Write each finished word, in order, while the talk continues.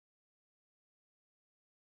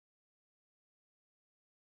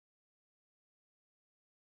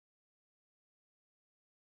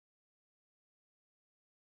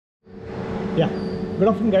Yeah, good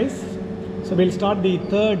afternoon guys. So we'll start the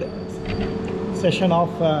third session of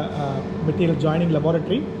material joining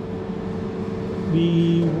laboratory.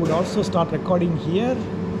 We would also start recording here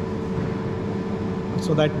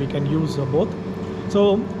so that we can use both.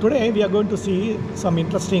 So today we are going to see some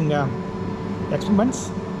interesting experiments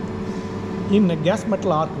in gas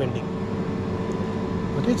metal arc welding.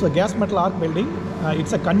 Okay, so gas metal arc welding,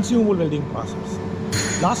 it's a consumable welding process.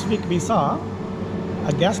 Last week we saw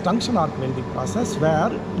a gas tungsten arc welding process where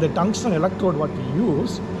the tungsten electrode what we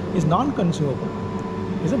use is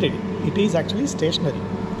non-consumable, isn't it? It is actually stationary.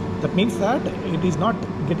 That means that it is not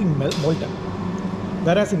getting molten.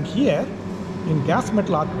 Whereas in here, in gas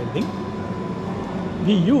metal arc welding,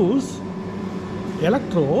 we use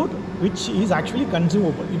electrode which is actually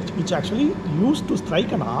consumable, which actually used to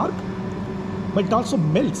strike an arc, but it also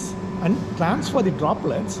melts and transfer the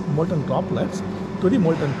droplets, molten droplets, to the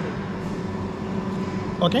molten core.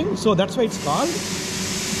 Okay, so that's why it's called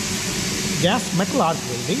gas metal arc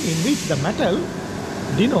welding, in which the metal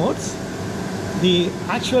denotes the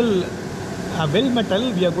actual weld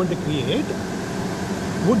metal we are going to create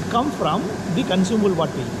would come from the consumable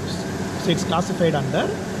what we use. So it's classified under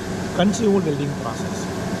consumable welding process.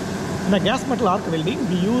 In a gas metal arc welding,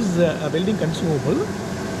 we use a welding consumable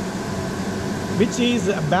which is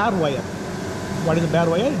a bare wire. What is a bare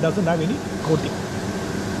wire? It doesn't have any coating.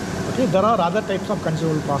 Okay, there are other types of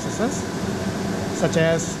consumable processes, such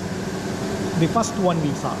as the first one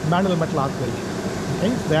we saw, manual metal arc welding. Okay,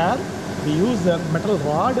 there we use a metal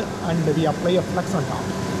rod and we apply a flux on top,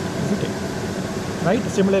 isn't it? Right?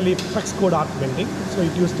 Similarly, flux core arc welding, so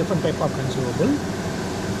it uses different type of consumable,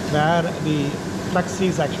 where the flux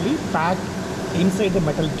is actually packed inside the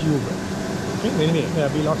metal tube. Okay, anyway,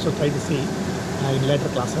 we'll also try to see in later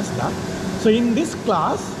classes that. So in this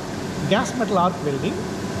class, gas metal arc welding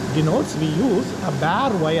denotes we use a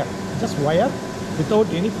bare wire, just wire without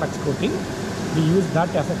any flux coating. We use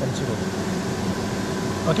that as a consumable.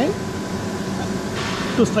 Okay.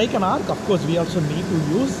 To strike an arc, of course, we also need to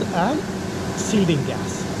use a shielding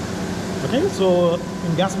gas. Okay. So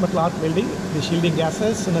in gas metal arc welding, the shielding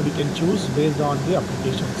gases we can choose based on the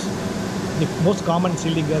applications. The most common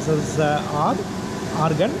shielding gases are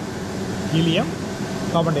argon, helium,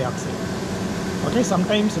 carbon dioxide. Okay.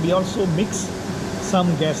 Sometimes we also mix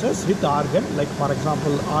some gases with argon, like for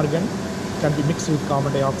example, argon can be mixed with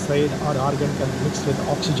carbon dioxide, or argon can be mixed with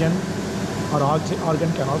oxygen, or argon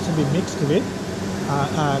can also be mixed with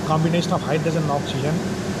a combination of hydrogen and oxygen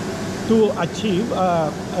to achieve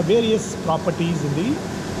various properties in the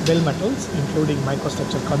weld metals, including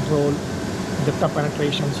microstructure control, depth of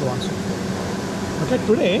penetration, so on and so forth. Okay,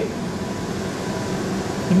 today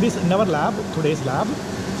in our lab, today's lab,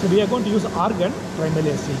 so we are going to use argon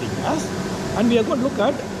primarily as shielding gas. And we are going to look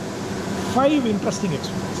at 5 interesting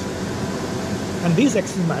experiments. And these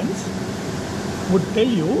experiments would tell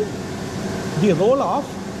you the role of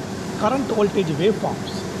current voltage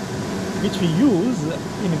waveforms which we use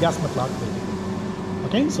in gas metal arc welding.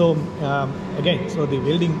 Okay, so again, so the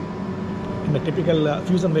welding in a typical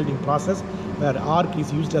fusion welding process where arc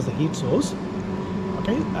is used as a heat source.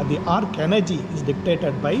 Okay, the arc energy is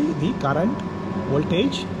dictated by the current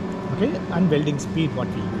voltage, okay, and welding speed what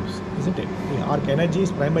we use, isn't it? The arc energy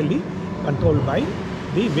is primarily controlled by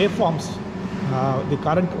the waveforms, the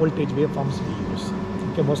current voltage waveforms we use.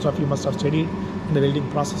 Okay, most of you must have studied in the welding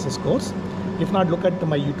processes course. If not, look at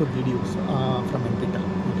my YouTube videos from NPTEL.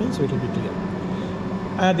 Okay, so it will be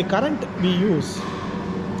clear. The current we use,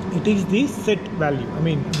 it is the set value. I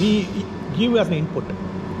mean, we give as an input.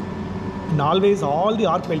 And always all the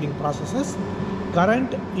arc welding processes,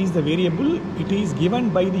 current is the variable, it is given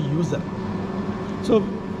by the user. So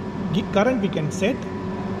current we can set,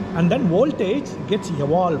 and then voltage gets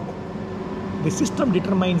evolved. The system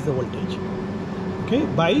determines the voltage, okay,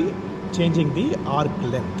 by changing the arc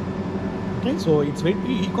length. Okay, so it's very,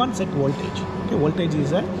 you can't set voltage. Okay, voltage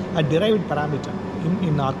is a derived parameter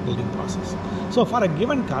in arc welding process. So for a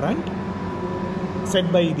given current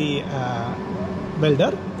set by the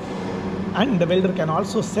welder, and the welder can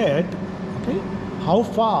also set, okay, how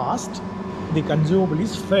fast the consumable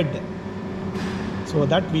is fed. So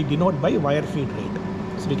that we denote by wire feed rate.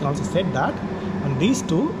 So we can also set that, and these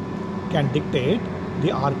two can dictate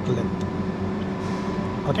the arc length.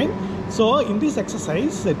 Okay. So in this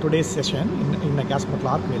exercise, today's session in a gas metal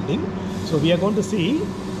arc welding, so we are going to see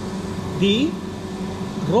the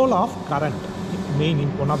role of current,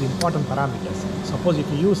 one of the important parameters. Suppose if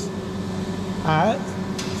you use a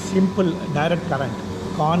simple direct current,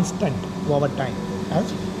 constant over time,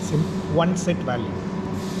 as one set value.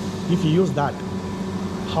 If you use that,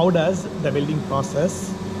 how does the welding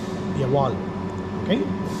process evolve? Okay,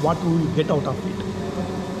 what we will get out of it,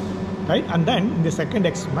 right? And then in the second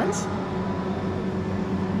experiments,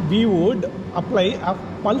 we would apply a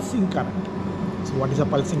pulsing current. So what is a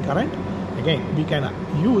pulsing current? Again, we can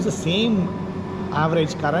use the same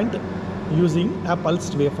average current using a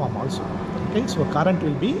pulsed waveform also. Okay, so current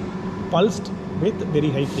will be pulsed with very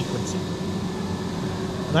high frequency,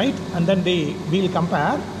 right? And then we will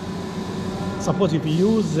compare. Suppose if we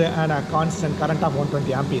use a constant current of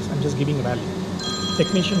 120 amperes, I'm just giving a value.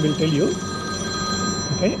 Technician will tell you,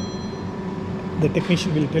 okay, the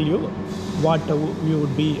technician will tell you what we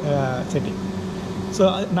would be setting.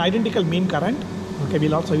 So an identical mean current, okay,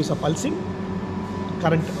 we'll also use a pulsing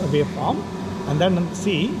current waveform, and then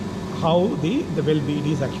see how the well bead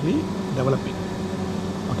is actually developing.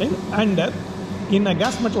 Okay, and in a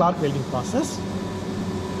gas metal arc welding process,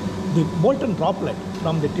 the molten droplet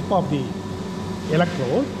from the tip of the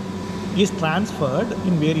electrode is transferred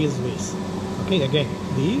in various ways. Okay, again,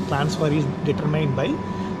 the transfer is determined by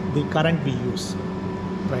the current we use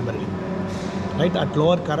primarily. Right, at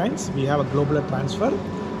lower currents we have a globular transfer.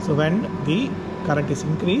 So when the current is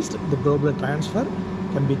increased, the globular transfer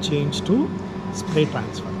can be changed to spray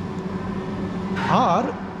transfer. Or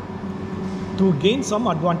to gain some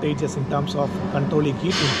advantages in terms of controlling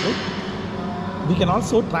heat input, we can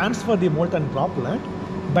also transfer the molten droplet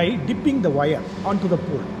by dipping the wire onto the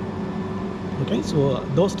pool. Okay, so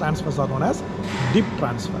those transfers are known as dip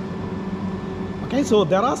transfer. Okay, so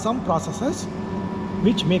there are some processes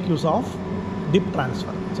which make use of dip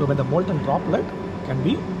transfer. So when the molten droplet can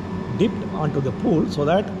be dipped onto the pool so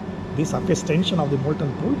that the surface tension of the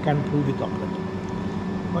molten pool can pull the droplet.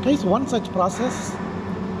 Okay, so one such process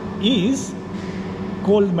is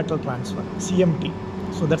cold metal transfer, CMT.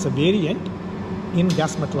 So that's a variant in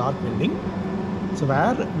gas metal arc welding, so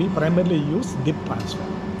where we primarily use dip transfer.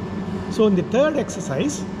 So in the third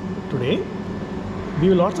exercise today, we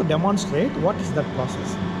will also demonstrate what is that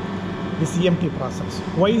process, the CMT process.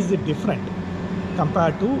 Why is it different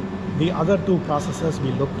compared to the other two processes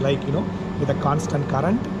we look like, with a constant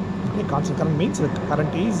current. Okay, constant current means the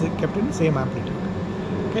current is kept in the same amplitude.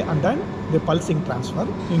 Okay, and then the pulsing transfer.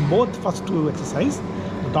 In both first two exercises,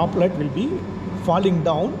 the droplet will be falling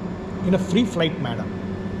down in a free flight manner.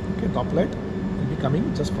 Okay, droplet will be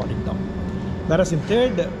coming just falling down. Whereas in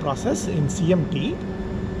third process, in CMT,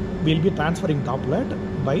 we will be transferring droplet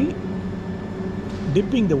by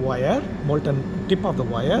dipping the wire, molten tip of the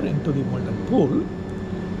wire into the molten pool,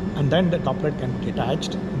 and then the droplet can be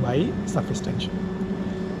detached by surface tension.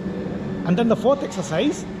 And then the fourth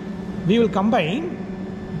exercise, we will combine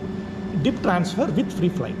dip transfer with free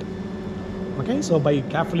flight. Okay, so by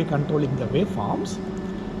carefully controlling the waveforms,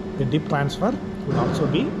 the dip transfer would also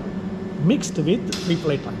be mixed with free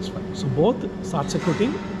flight transfer. So both short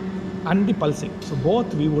circuiting and the pulsing. So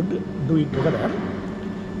both we would do it together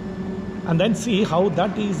and then see how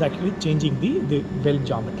that is actually changing the weld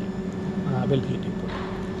geometry, weld heat input.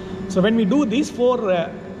 So when we do these four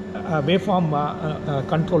waveform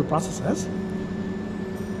control processes,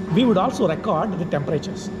 we would also record the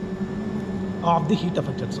temperatures of the heat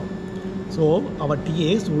affected zone. So our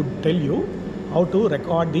TAs would tell you how to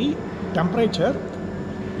record the temperature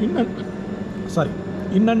in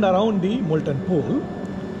and around the molten pool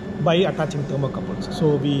by attaching thermocouples.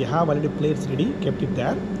 So we have already plates ready, kept it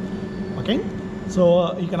there. Okay,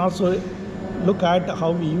 so you can also look at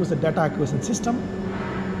how we use the data acquisition system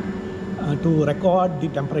to record the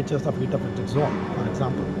temperatures of heat affected zone, for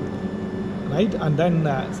example, right? And then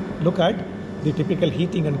look at the typical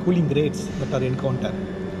heating and cooling rates that are encountered.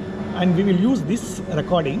 And we will use this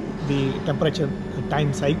recording, the temperature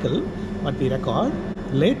time cycle, what we record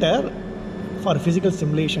later for physical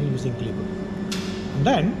simulation using Cleveland. And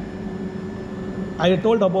then I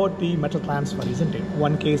told about the metal transfer, isn't it?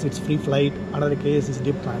 One case it's free flight, another case is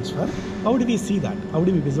dip transfer. How do we see that? How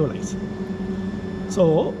do we visualize?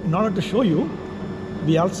 So in order to show you,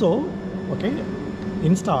 we also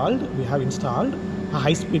we have installed a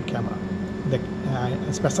high-speed camera,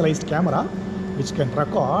 a specialized camera which can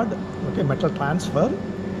record metal transfer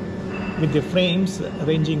with the frames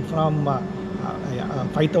ranging from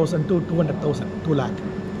 5,000 to 200,000, 2 lakh.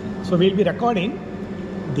 So we'll be recording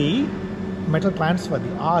the metal transfer,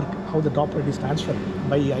 the arc, how the droplet is transferred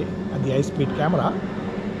by the high-speed camera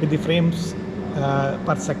with the frames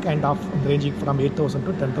per second of ranging from 8,000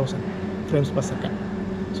 to 10,000 frames per second.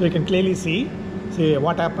 So you can clearly see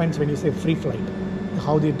what happens when you say free flight,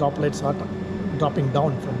 how the droplets are dropping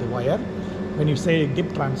down from the wire. When you say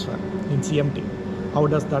dip transfer in CMT, how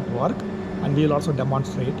does that work? And we will also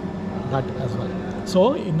demonstrate that as well.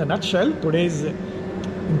 So in a nutshell,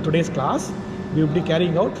 in today's class, we will be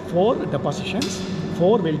carrying out 4 depositions,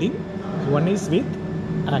 4 welding One is with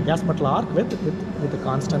gas metal arc with a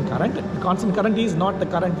constant current. The constant current is not the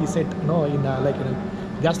current we set, in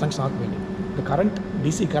gas junction arc welding. The current,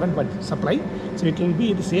 DC current, but supply, so it will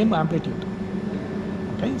be the same amplitude.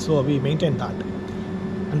 Okay, so we maintain that.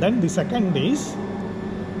 And then the second is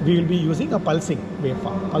we will be using a pulsing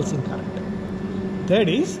waveform, pulsing current. Third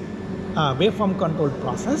is a waveform controlled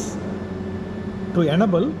process to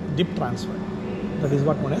enable Dept transfer. That is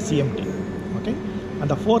what known as CMT. Okay, and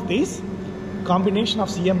the fourth is combination of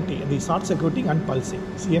CMT, the short circuiting and pulsing,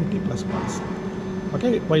 CMT plus pulsing.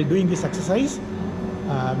 Okay, while doing this exercise,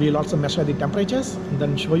 we will also measure the temperatures and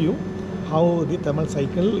then show you how the thermal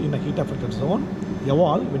cycle in a heat affected zone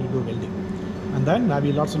evolve when you do welding. And then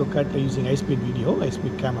we will also look at using high-speed video,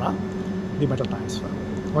 high-speed camera, the metal transfer.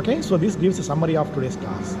 Okay, so this gives a summary of today's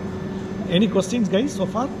class. Any questions, guys, so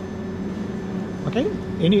far? Okay,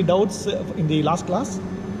 any doubts in the last class?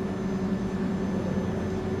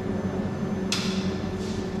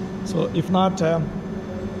 So if not,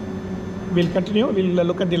 we'll continue. We'll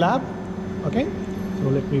look at the lab. Okay, so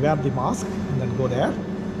let me wear the mask and then go there.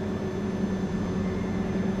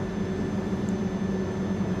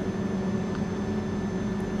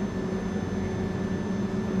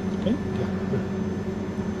 Okay, yeah, good.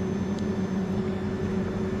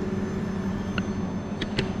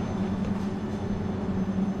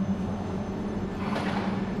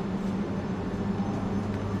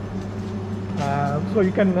 So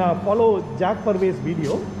you can follow Jack Purvey's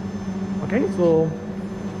video. Okay, so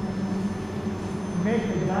make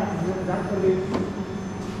Jack Purvey's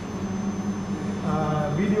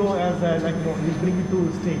video as you bring it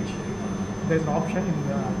to stage. There's an option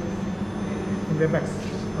in WebEx.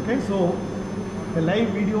 Okay, so the live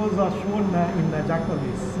videos are shown in Jack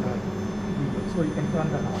Purvey's video, so you can turn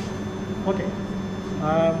that on. Okay,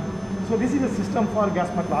 so this is a system for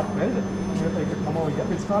gas metal arc weld. I can come over here.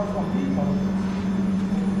 We'll start from the power.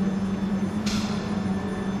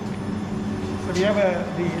 So we have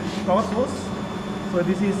the power source. So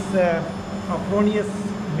this is a Fronius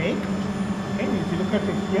make. Okay, if you look at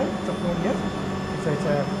it here, it's a Fronius. It's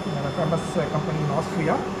a famous company in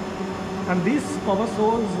Austria. And this power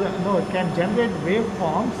source can generate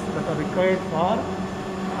waveforms that are required for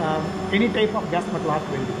any type of gas metal arc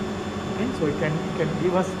welding. Okay, so it can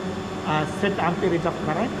give us a set amperage of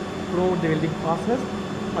current throughout the welding process,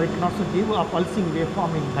 or it can also give a pulsing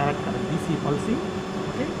waveform in direct current, DC pulsing.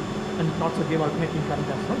 Okay, and it can also give alternating current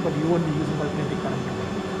as well, but you won't be using alternating current.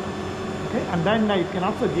 Okay, and then it can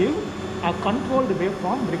also give a controlled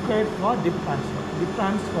waveform required for Dept transfer. Dept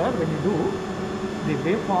transfer, when you do, the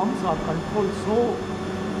waveforms are controlled so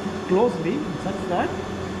closely such that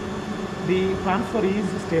the transfer is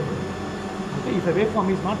stable. Okay, if a waveform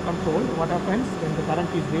is not controlled, what happens when the current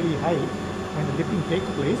is really high, when the dipping takes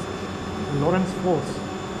place, the Lorentz force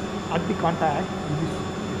at the contact is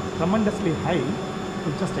tremendously high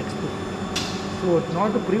to just explode. So in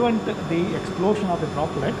order to prevent the explosion of the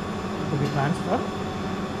droplet to be transferred,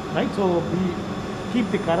 right? So we keep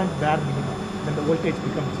the current bare minimum. When the voltage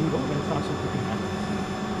becomes zero, when it's also putting happens.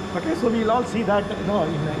 Okay, so we'll all see that in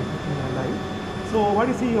live. So what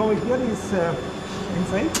you see over here is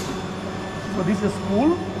inside. So this is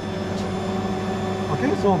spool.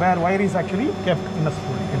 Okay, so where wire is actually kept in a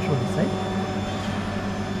spool. You can show this side.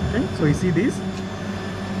 Okay, so you see this.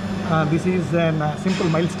 This is a simple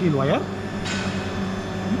mild steel wire.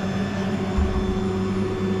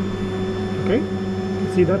 Okay,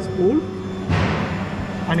 you see that spool,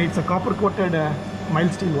 and it's a copper coated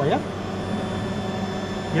mild steel wire.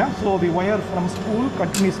 Yeah, so the wire from spool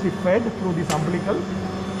continuously fed through this umbilical.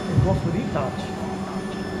 It goes to the torch.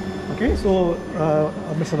 Okay, so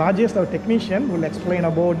Mr. Rajesh, our technician, will explain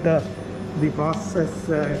about the process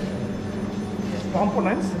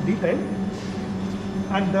components detail.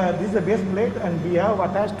 And this is a base plate, and we have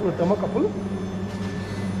attached to a thermocouple.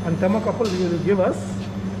 And thermocouple will give us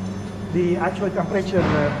the actual temperature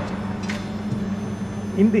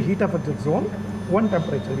in the heat affected zone. One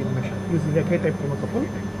temperature we measure using a K-type thermocouple,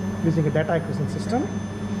 using a data acquisition system.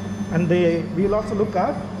 And we will also look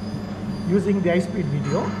at using the high-speed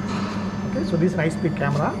video. Okay, so this is an high-speed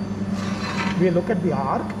camera. We look at the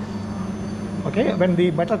arc. Okay, when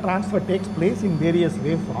the metal transfer takes place in various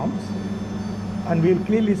waveforms, and we will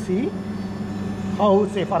clearly see how,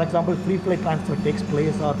 say for example, free flight transfer takes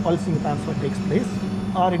place or pulsing transfer takes place,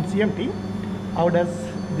 or in CMT, how does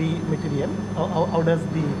the material, how does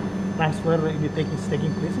the transfer is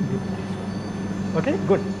taking place in Dept transfer. Okay,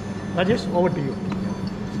 good. Rajesh, over to you.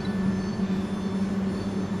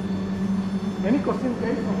 Any questions,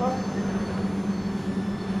 guys, so far?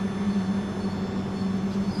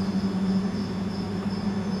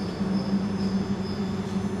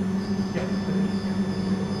 Yeah.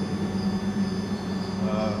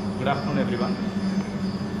 afternoon everyone.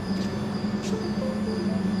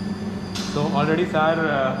 So already sir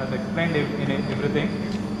has explained everything.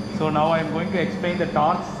 So now I am going to explain the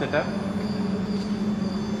torch setup.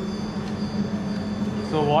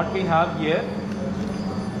 So what we have here,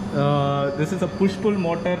 this is a push-pull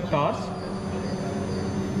motor torch.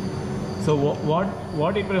 So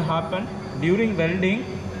what it will happen during welding,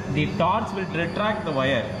 the torch will retract the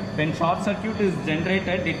wire. When short circuit is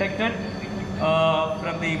detected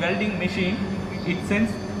from the welding machine, it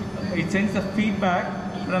sends the feedback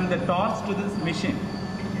from the torch to this machine.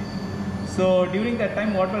 So during that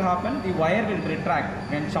time, what will happen? The wire will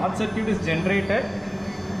retract. When short circuit is generated,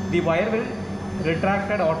 the wire will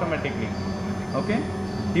retract automatically. Okay.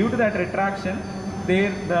 Due to that retraction,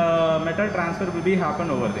 the metal transfer will be happen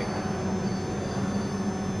over there.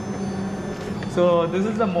 So this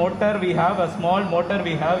is the motor we have, a small motor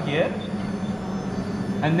we have here,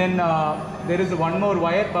 and then there is one more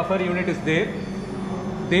wire buffer unit is there.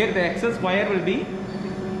 There the excess wire will be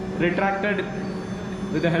retracted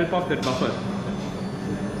with the help of that buffer.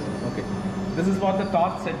 Okay, this is what the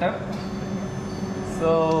torch setup.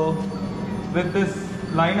 So with this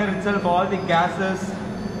liner itself, all the gases,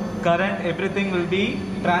 current, everything will be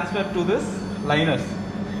transferred to this liners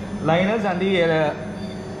and the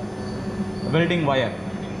welding wire.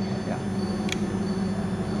 Yeah.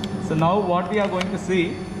 So now what we are going to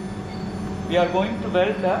see, we are going to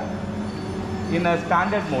weld in a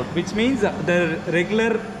standard mode, which means the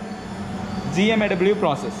regular GMAW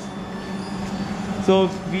process. So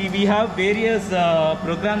we have various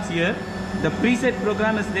programs here. The preset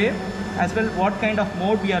program is there, as well what kind of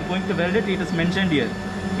mode we are going to weld it, it is mentioned here.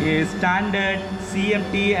 Is standard,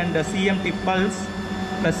 CMT and the CMT pulse,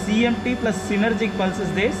 plus CMT plus synergic pulse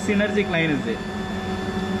is there, synergic line is there.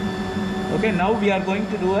 Okay, now we are going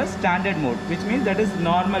to do a standard mode, which means that is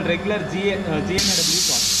normal, regular GMAW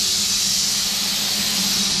process.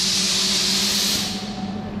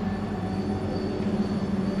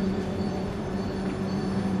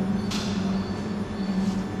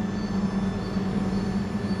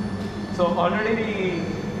 So already the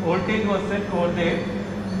voltage was set over there,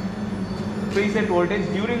 preset voltage.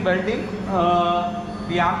 During welding,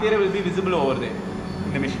 the ampere will be visible over there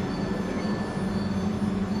in the machine.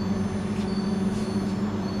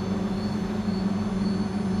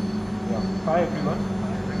 Yeah. Hi everyone.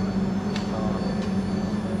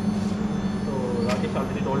 So Rajesh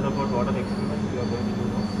already told about what are the experiments we are going to do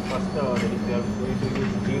now. First, that is we are going to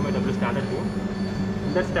use GMAW standard mode.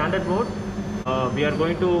 In that standard mode, we are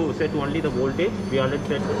going to set only the voltage. We already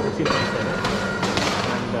set 16.7.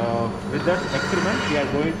 With that experiment, we are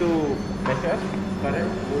going to measure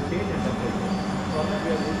current, voltage and temperature. For that,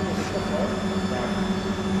 we are going to use the first system.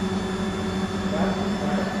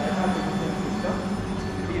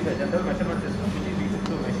 It is a general measurement system which is used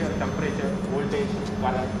to measure temperature, voltage,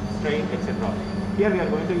 current, strain, etc. Here we are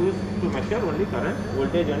going to use to measure only current,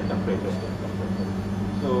 voltage and temperature.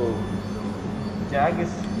 So JAG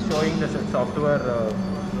is showing the software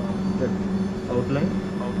the outline.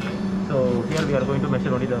 So here we are going to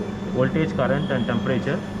measure only the voltage, current and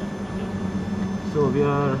temperature. So we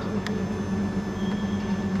are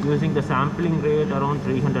using the sampling rate around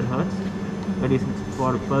 300 Hertz. That is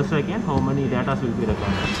for per second how many data will be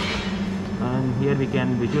recorded. And here we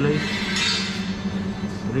can visualize,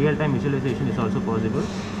 real-time visualization is also possible.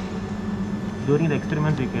 During the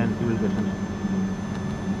experiment you will get them.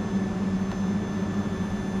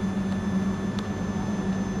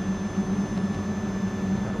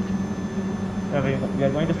 We are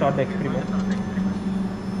going to start the experiment.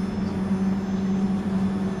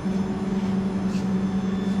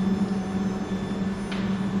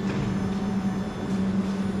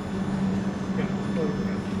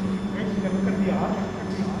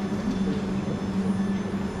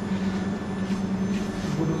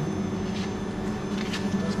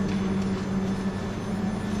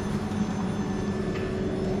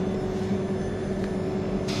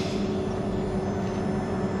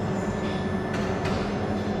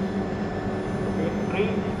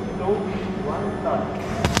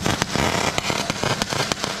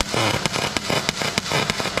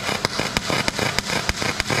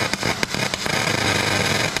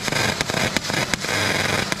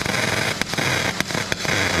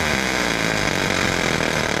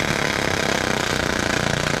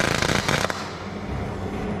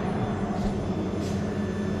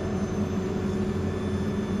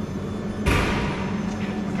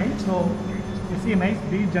 So you see a nice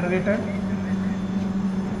bead generator.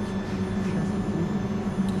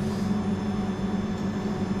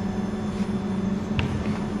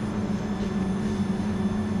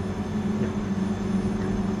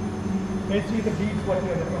 Let's see the beads what we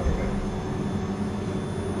are processing.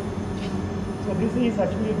 So this is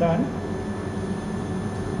actually done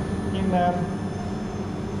in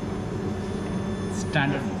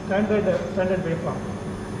Standard. standard waveform.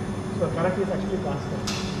 So current is actually constant.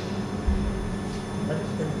 That is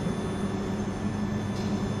very good.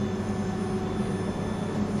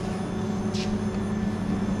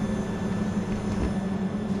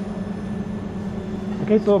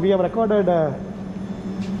 Okay, so we have recorded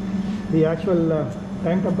the actual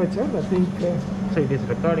time temperature. I think. So it is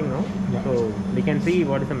recording now. Yeah. So we can see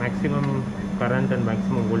what is the maximum current and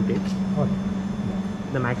maximum voltage. Okay.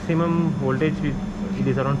 The maximum voltage it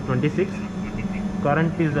is around 26.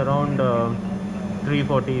 Current is around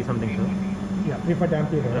 340 something. So Yeah, 340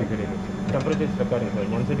 ampere. Right? temperature is recording. So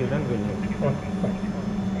once it is done, we'll know. Okay, fine.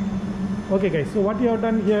 Okay, guys. So what you have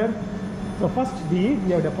done here? So first bead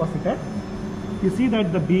we have deposited. You see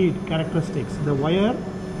that the bead characteristics. The wire,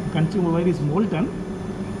 consumer wire is molten,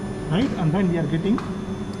 right? And then we are getting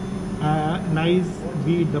a nice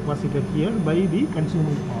bead deposited here by the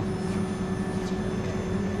consuming process.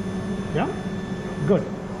 Yeah, good.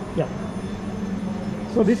 Yeah.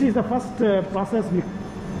 So this is the first process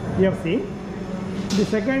we have seen. The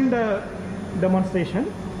second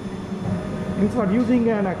demonstration, instead of using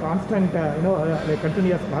a constant, a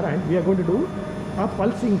continuous current, we are going to do a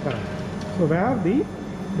pulsing current. So where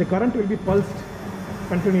the current will be pulsed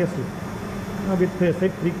continuously with a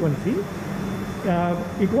set frequency.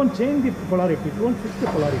 It won't change the polarity, it won't fix the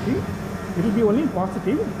polarity. It will be only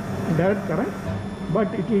positive direct current,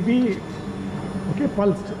 but it will be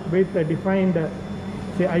pulsed with a defined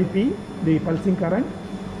say IP, the pulsing current,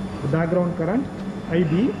 the background current,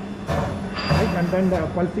 IB, right, and then the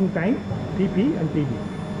pulsing time, TP and TB.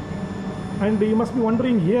 And you must be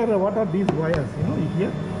wondering here, what are these wires?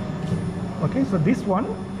 Here. Okay, so this one,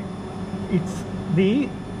 it's the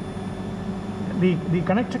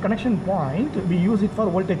connection point. We use it for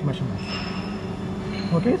voltage measurements.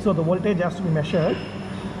 Okay, so the voltage has to be measured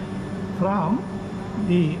from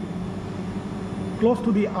the close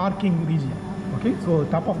to the arcing region. Okay, so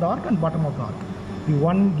top of the arc and bottom of the arc. The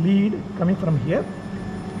one lead coming from here,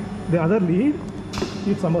 the other lead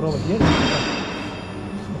is somewhere over here.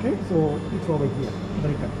 Okay, so it's over here,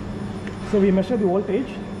 right there. So we measure the voltage,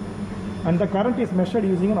 and the current is measured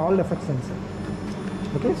using an Hall effect sensor.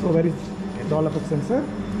 Okay, so where is the Hall effect sensor?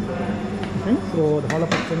 Okay, so the Hall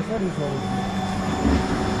effect sensor is over here.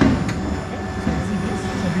 Okay, so you see this.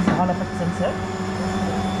 So this is the Hall effect sensor.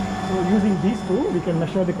 So using these two, we can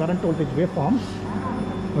measure the current voltage waveforms.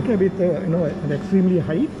 Okay, with an extremely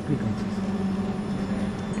high frequencies.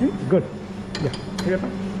 Okay, good. Yeah. Clear?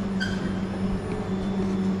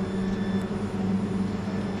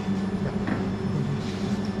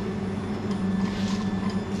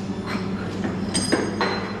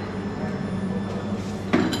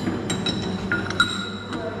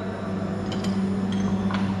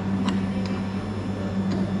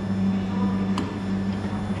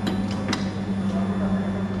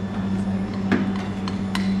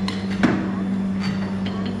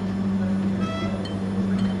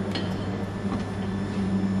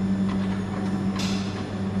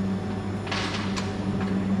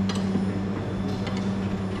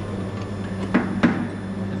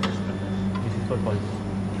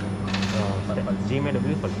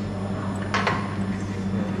 GMAW pulse.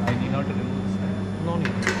 I need not remove this. No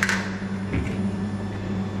need.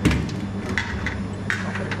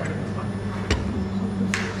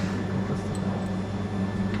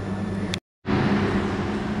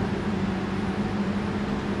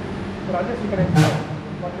 Rajesh, you can explain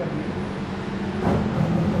what you are doing.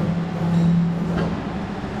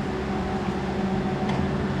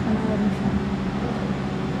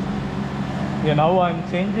 Yeah, now I'm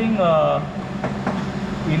changing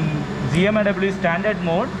in GMAW standard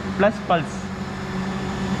mode plus pulse.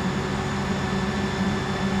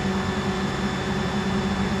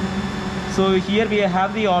 So here we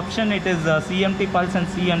have the option, it is CMT pulse and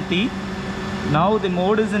CMT. Now the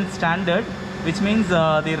mode is in standard, which means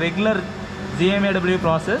the regular GMAW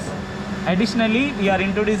process. Additionally, we are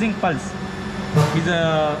introducing pulse. It's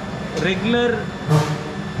a regular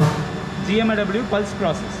GMAW pulse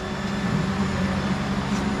process.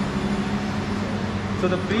 So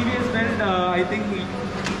the previous weld, I think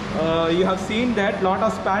you have seen that lot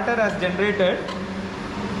of spatter has generated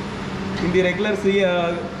in the regular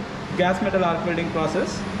gas metal arc welding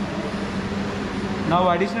process. Now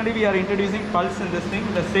additionally we are introducing pulse in this thing,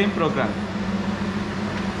 the same program.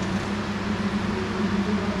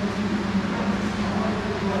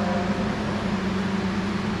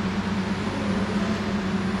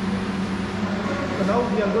 So now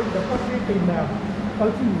we are going to deposit in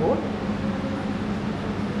pulsing mode.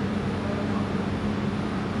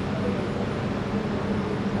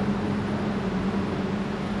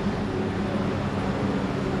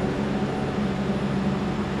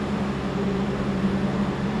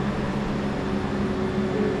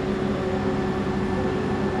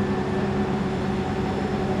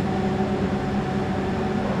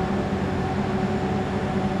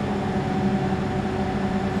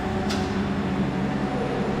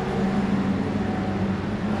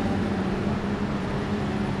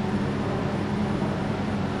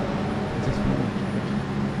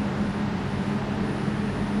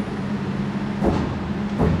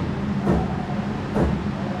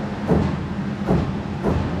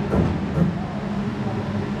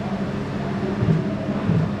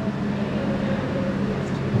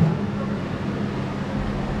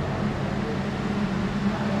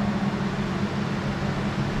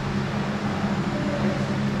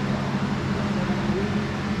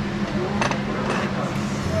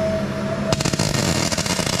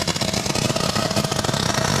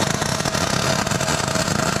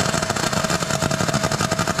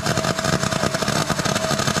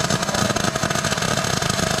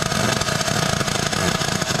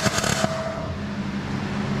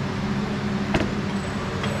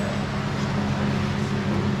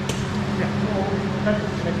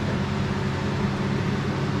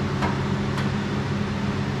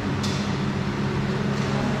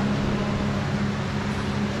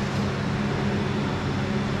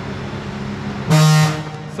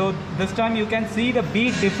 So this time you can see the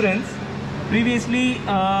bead difference. Previously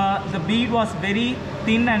the bead was very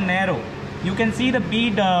thin and narrow. You can see the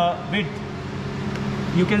bead width.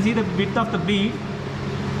 You can see the width of the bead,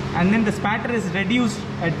 and then the spatter is reduced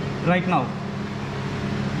at right now.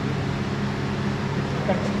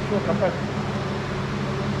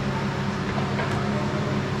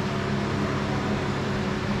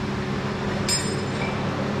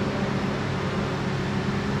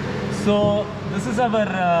 So this is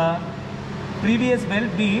our previous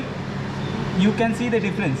weld bead. You can see the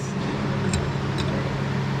difference.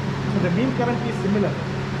 So the mean current is similar.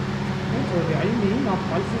 Okay, so the I mean of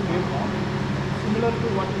pulsing waveform similar to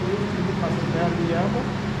what we used in the pulse, where we have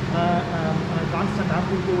a constant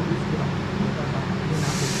amplitude is given.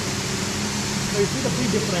 So you see the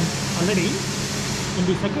bead difference already. In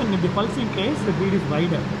the pulsing case, the bead is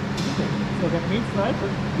wider. Okay. So that means that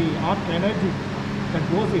the arc energy that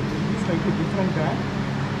goes in will be slightly different than,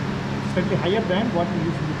 slightly higher than what we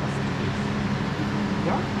use in the pulsing case.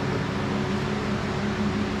 Yeah.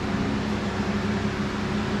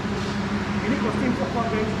 Any questions upon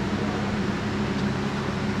this?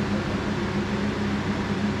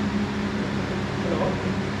 Hello?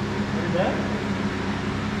 Are you there?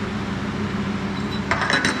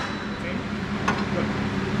 Okay.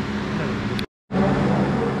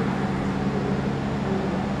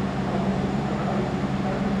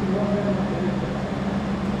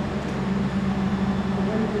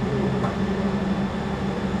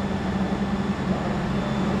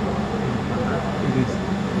 Good.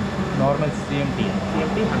 Normal CMT.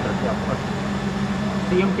 CMT 100, yeah, of course.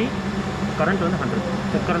 CMT current 100,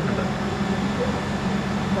 set current 100.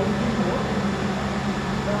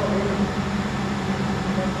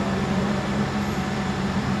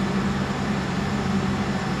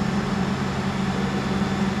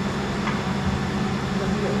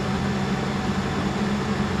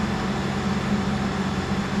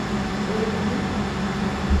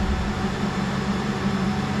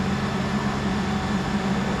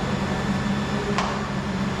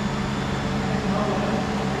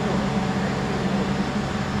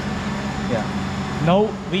 Now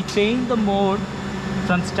we change the mode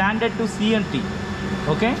from standard to CMT.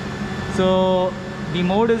 Okay, so the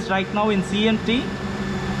mode is right now in CMT,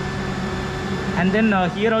 and then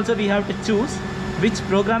here also we have to choose which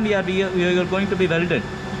program we are going to be welded.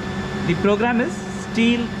 The program is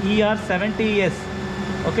Steel ER70S.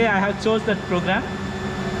 Okay, I have chose that program.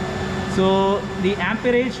 So the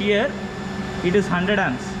amperage here, it is 100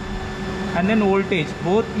 amps, and then voltage,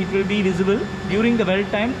 both it will be visible during the weld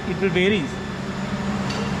time. It will vary.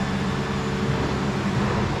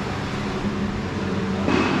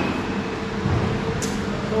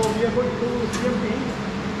 We are going to CMT,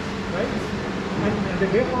 right? And the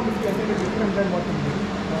waveform is a little different than what we do.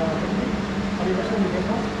 Are you measuring the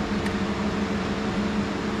waveform?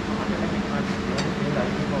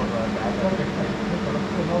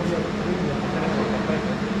 So now we are doing the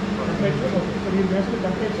temperature. So we will measure the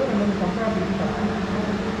temperature and then compare with the temperature.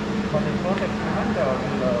 But it's not experiment,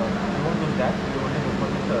 we won't do that. We only do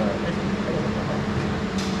for this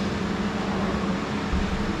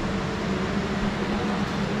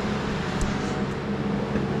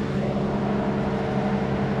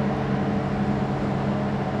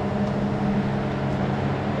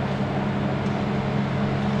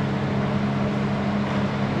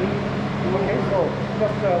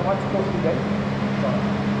just watch closely, guys.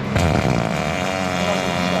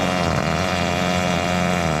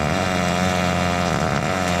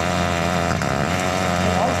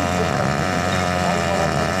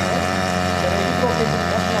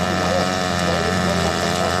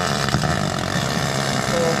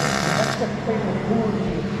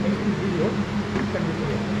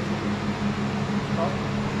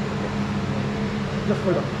 Just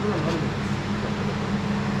hold on.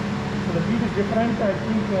 So the bead is different. I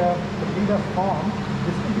think the bead has formed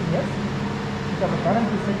discontinuous because the current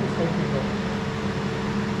is set to slightly low.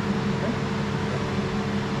 Okay.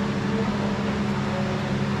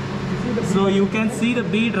 So you can see the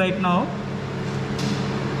bead right now.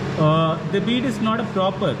 The bead is not a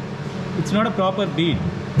proper. It's not a proper bead.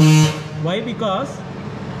 Why? Because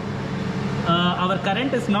our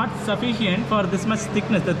current is not sufficient for this much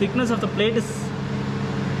thickness. The thickness of the plate is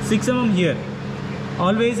 6 mm here.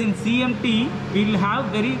 Always in CMT we will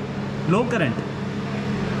have very low current.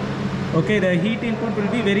 Okay, the heat input will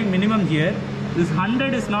be very minimum here. This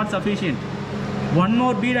 100 is not sufficient. One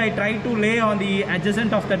more bead I try to lay on the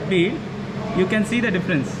adjacent of that bead. You can see the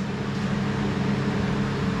difference.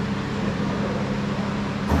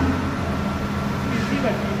 You see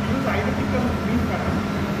that we use identical bead pattern.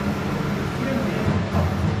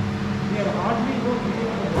 We are hardly going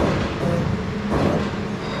to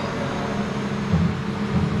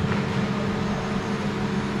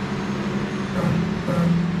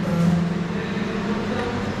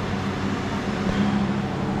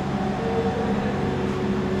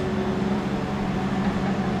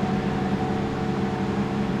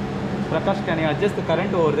Prakash, can you adjust the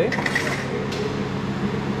current over there?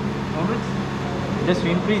 How much? Just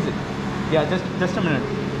increase it. Yeah, just a minute.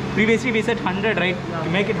 Previously we said 100, right? Yeah. You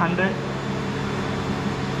make it 100.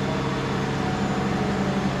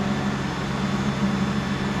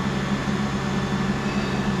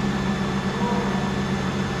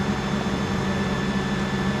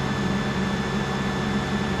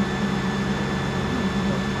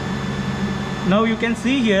 Now you can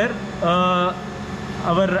see here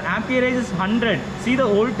our amperage is 100. See the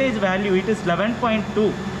voltage value, it is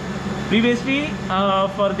 11.2. Previously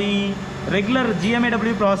for the regular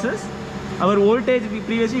GMAW process, our voltage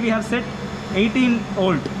previously we have set 18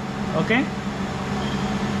 volt. Okay.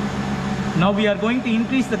 Now we are going to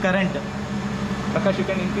increase the current. Prakash, you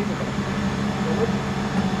can increase the current.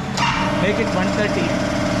 Make it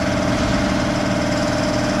 130.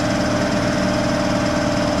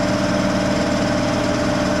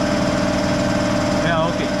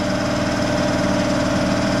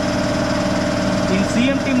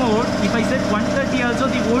 CMT mode, if I set 130 also,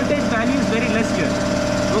 the voltage value is very less here.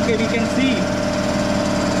 Okay, we can see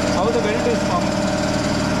how the weld is forming.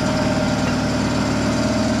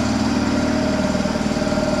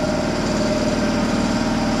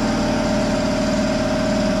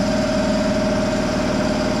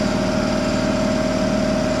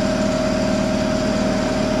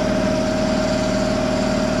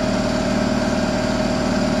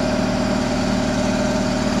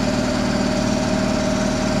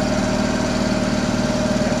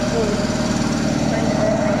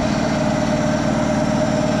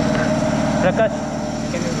 Prakash,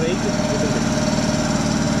 can you raise it a little bit?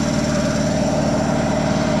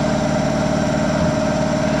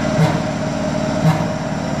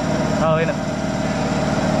 Oh, enough.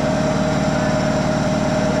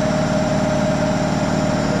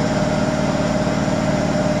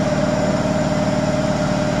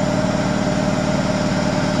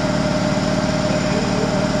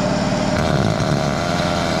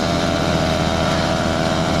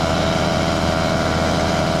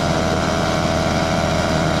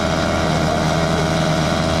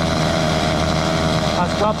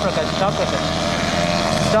 Stop, Prakash. Stop, Prakash.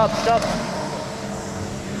 Stop.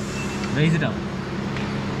 Raise it up.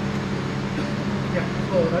 Yeah,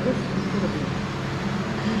 so that is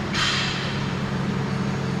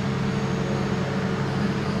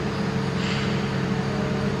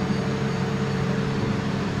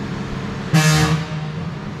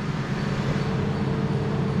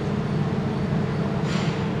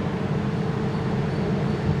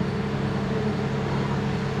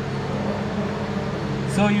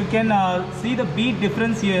So you can see the bead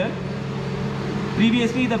difference here.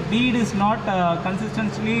 Previously the bead is not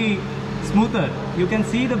consistently smoother. You can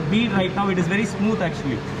see the bead right now, it is very smooth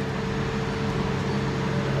actually.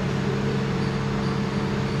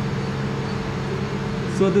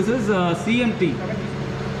 So this is CMT.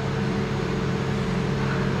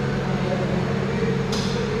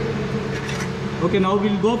 Okay, now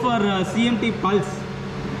we'll go for CMT pulse.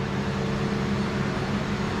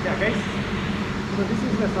 yeah, guys. So this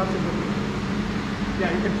is the source. Yeah,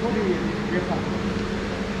 you can show the waveform.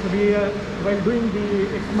 So while doing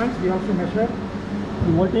the experiments, we also measure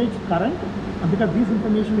the voltage, current, and because this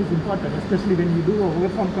information is important, especially when you do a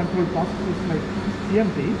waveform control processes like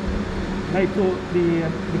CMT, right? So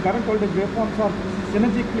the current voltage waveforms are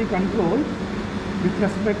synergically controlled with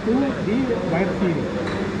respect to the wire theory.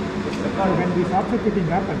 So when the short circuiting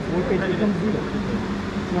happens, voltage becomes zero.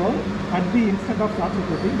 So at the instant of short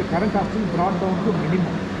circuiting, the current has been brought down to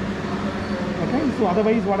minimum. Okay, so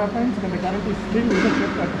otherwise what happens when the current is still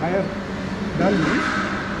kept at higher values,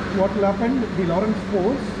 what will happen, the Lorentz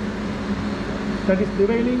force that is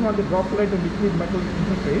prevailing on the droplet and liquid metal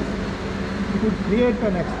interface, it would create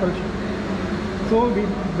an expulsion. So we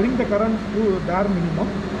bring the current to bare minimum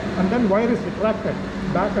and then wire is retracted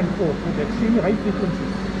back and forth with extremely high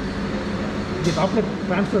frequencies. The droplet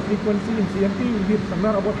transfer frequency in CMT will be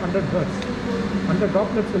somewhere about 100 Hz. 100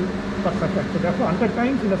 droplets per second. So therefore 100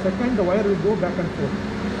 times in a second the wire will go back and forth.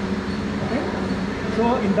 Okay?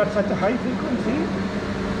 So in that such a high frequency,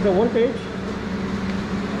 the voltage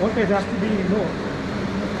has to be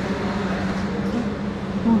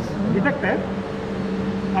detected,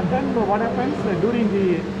 and then what happens during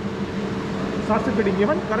the short circuiting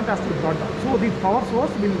event, current has to be brought down. So the power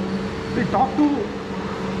source will talk to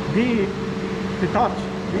the torch.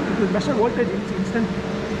 It will measure voltage instantly,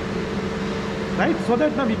 right? So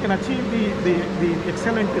that now we can achieve the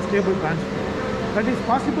excellent stable transfer. That is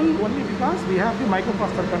possible only because we have the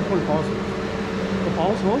microprocessor controlled power source. The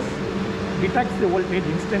power source detects the voltage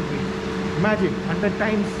instantly. Imagine 100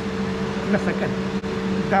 times in a second.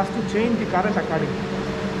 It has to change the current accordingly.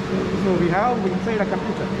 So we have inside a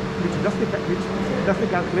computer which does the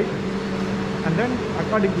calculation, and then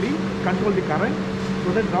accordingly control the current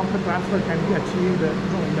so that droplet transfer can be achieved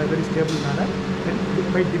in a very stable manner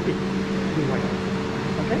by dipping the wire.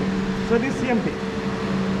 Okay, so this CMT.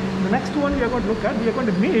 The next one we are going to look at, we are going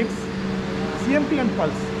to mix CMT and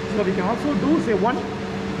pulse. So we can also do say one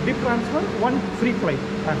dip transfer, one free flight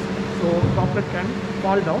transfer. So droplet can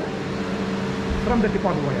fall down from the tip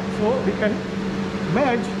of the wire. So we can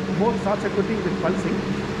merge both short circuiting with pulsing,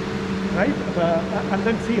 right? And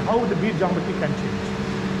then see how the bead geometry can change.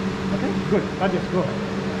 Okay, good. Rajesh, go ahead.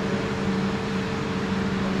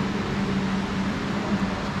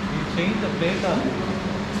 You change the plate.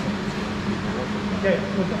 Okay,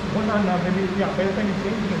 so just one on maybe, yeah, by the time you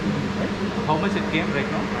change, you can do this, right? How much it came right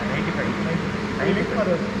now? 95.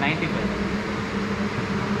 95.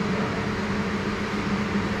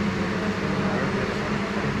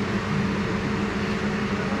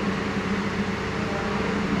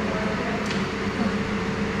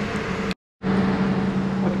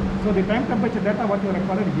 So the time temperature data what you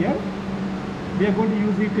recorded here, we are going to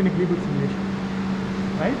use it in a Gleeble simulation,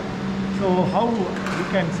 right? So how we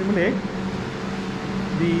can simulate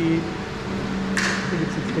the, I think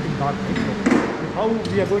it's getting dark, right? So how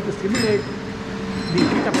we are going to simulate the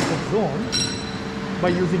heat temperature zone by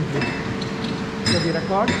using Gleeble. So we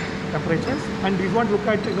record temperatures and we want to look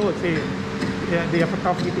at, say the effect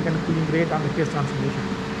of heating and cooling rate on the phase transformation.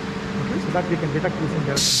 Okay, so that we can detect using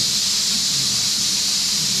the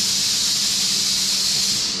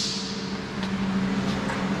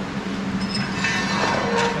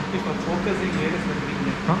For focusing, where is the thing?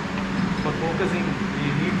 Huh? For focusing, we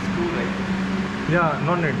need screw, right? Yeah,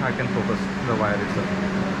 no need. I can focus the wire itself.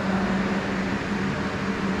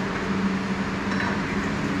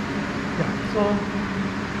 Yeah, so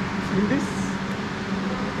in this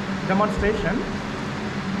demonstration,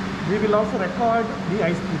 we will also record the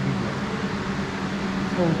high-speed video.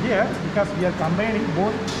 So here, because we are combining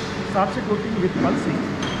both short circuiting with pulsing,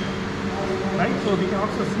 right? So we can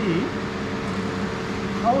also see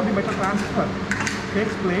how the metal transfer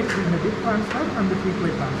takes place in the dip transfer and the free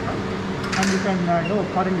plate transfer, and we can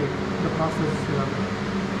correlate the process. So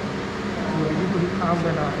we need to have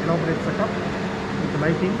an elaborate setup with the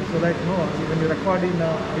lighting so that when you record in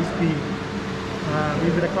high speed,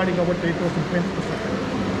 we'll be recording about 8,000 frames per second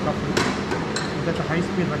roughly. So that's a high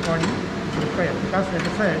speed recording which is required because, like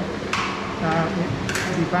I said,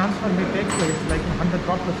 the transfer may take place like 100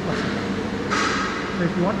 droplets per second. So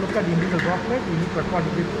if you want to look at the individual droplet, you need to record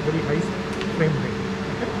it with very high frame rate.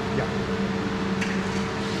 Okay? Yeah.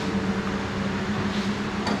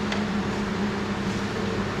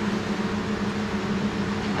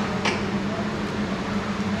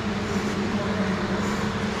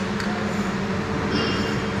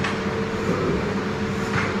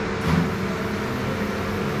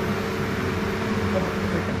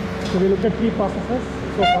 So we looked at three processes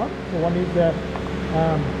so far. So one is the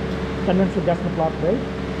conventional gas plot wave.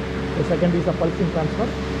 The second is a pulsing transfer.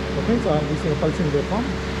 Okay, so I'm using a pulsing waveform.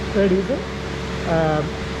 Third is a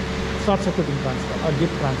short circuiting transfer or dip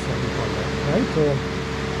transfer, we call that, right?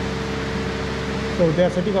 So they are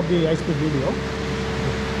setting up the high speed video.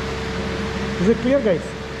 Is it clear, guys?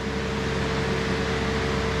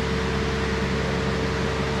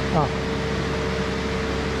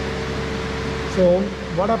 So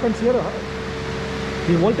what happens here?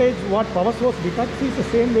 The voltage what power source detects is the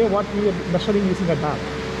same way what we are measuring using a DAP.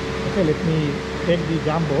 Okay, let me take the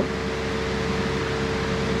jam board.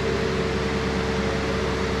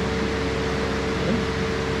 Okay.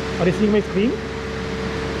 Are you seeing my screen?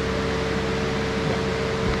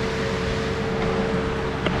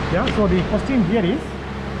 Yeah, so the question here is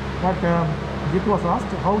what Jitu was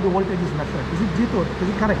asked, how the voltage is measured. Is it Jitu? Is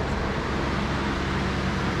it correct?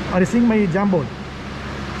 Are you seeing my jam board?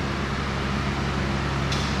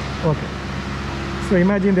 Okay. So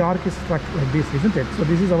imagine the arc is structured like this, isn't it? So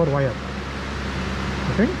this is our wire.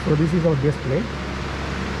 Okay. So this is our base plate.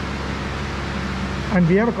 And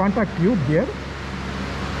we have a contact tube here.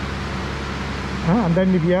 And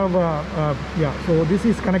then we have, so this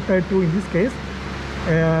is connected to, in this case,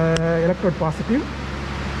 electrode positive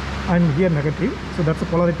and here negative. So that's the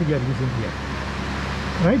polarity we are using here.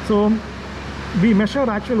 Right. So we measure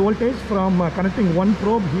actual voltage from connecting one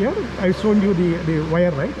probe here. I showed you the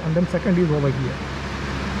wire, right? And then second is over here.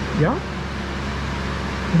 Yeah.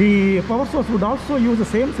 The power source would also use the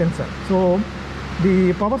same sensor. So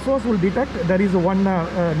the power source will detect there is one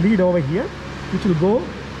lead over here which will go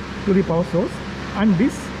to the power source, and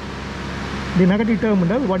this, the negative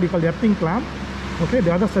terminal, what you call the earthing clamp, okay,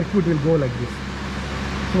 the other circuit will go like this.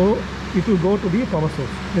 So it will go to the power source,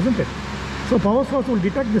 isn't it? So power source will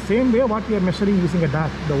detect the same way what we are measuring using a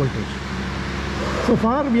DAC, the voltage. So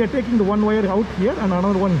far we are taking the one wire out here and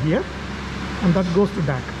another one here, and that goes to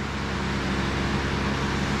DAC.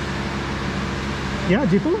 Yeah,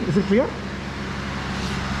 Jitu, is it clear?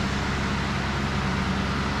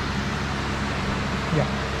 Yeah.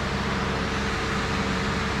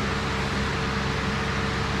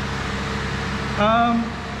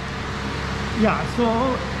 Yeah, so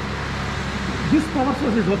this power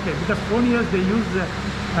source is okay because phone years they use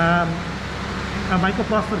a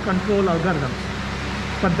microprocessor control algorithms.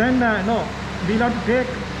 But then no, we'll have to take,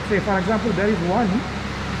 say for example, there is one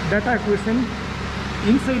data acquisition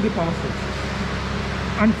inside the power source.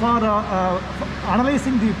 And for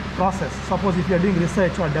analyzing the process, suppose if you are doing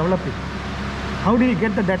research or developing, how do you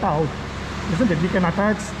get the data out? Isn't it? We can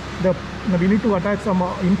attach we need to attach some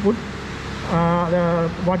input,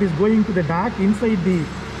 what is going to the DAC inside the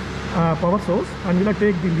power source, and we'll have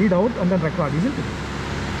to take the lead out and then record, isn't it?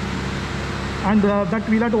 And that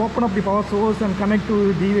we'll have to open up the power source and connect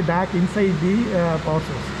to the DAC inside the power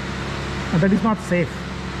source. And that is not safe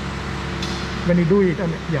when you do it.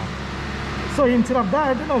 And yeah. So instead of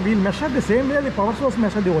that, we'll measure the same way the power source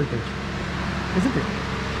measure the voltage, isn't it?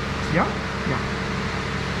 Yeah, yeah,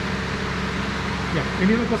 yeah.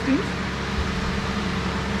 Any other questions?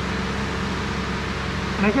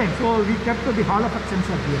 And again, so we kept the Hall effect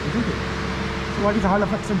sensor here, isn't it? So what is a Hall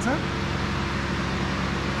effect sensor?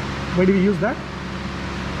 Why do we use that?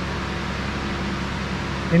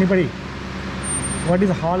 Anybody? What is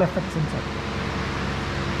a Hall effect sensor?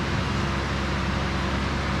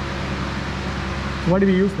 Why do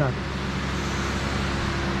we use that?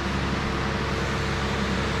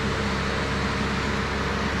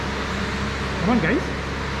 Come on, guys.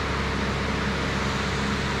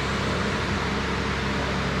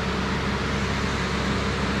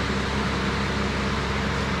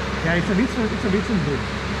 Yeah, it's a Wilson bridge.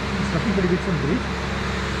 It's nothing but a Wilson bridge.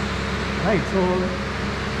 Right, so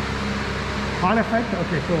Hall effect.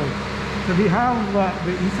 Okay, so we have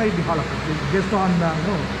the inside the Hall effect. It's based on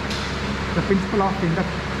the principle of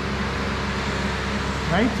induction.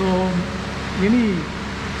 Right, so any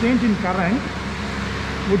change in current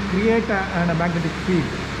would create a magnetic field.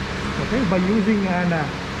 Okay, by using a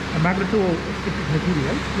magnetostricted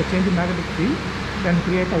material, the change in magnetic field can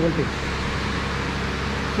create a voltage.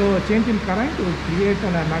 So a change in current will create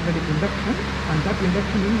a magnetic induction, and that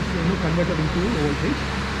induction is converted into voltage.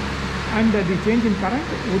 And the change in current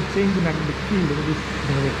would change the magnetic field of this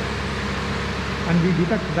generator. And we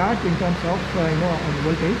detect that in terms of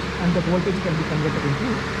voltage, and that voltage can be converted into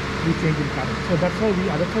the change in current. So that's why we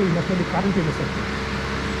measure the current in the circuit.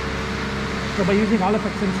 So by using Hall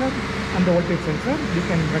effect sensor and the voltage sensor, we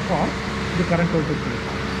can record the current voltage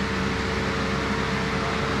waveforms.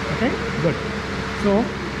 Okay, good. So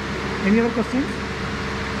any other questions?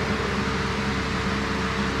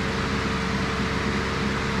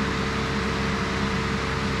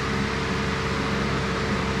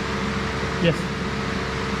 Yes.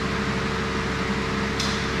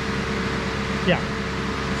 Yeah.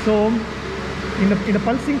 So in the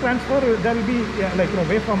pulsing transfer, there will be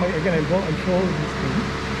waveform. Again, I'll show this thing.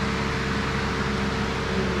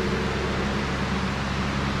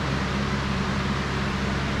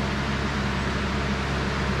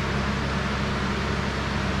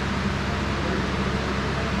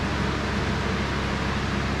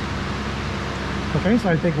 Okay, so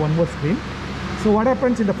I'll take one more screen. So what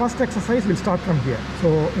happens in the first exercise, we'll start from here. So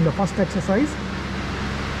in the first exercise,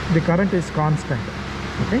 the current is constant.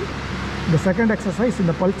 Okay. The second exercise, in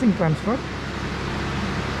the pulsing transfer,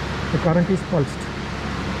 the current is pulsed.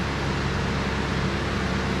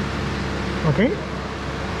 Okay.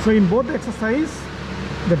 So in both the exercise,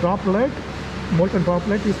 the molten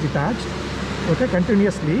droplet is detached, okay,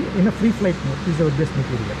 continuously in a free flight mode. This is our base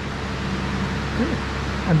material. Okay.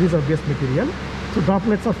 And these are base material. So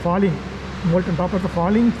droplets are falling, molten droplets are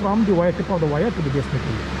falling from the wire tip of the wire to the base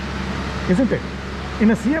material, isn't it?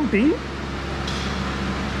 In a CMT,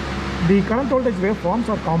 the current voltage waveforms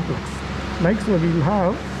are complex. Like, so we will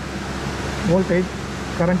have voltage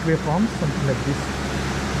current waveforms, something like this.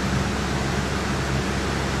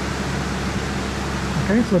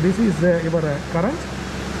 Okay, so this is your current,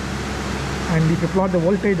 and if you plot the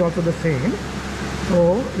voltage also the same.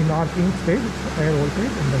 So in arcing stage, it's higher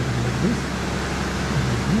voltage, and then like this.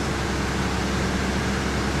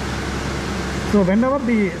 So whenever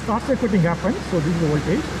the short circuiting happens, so this is the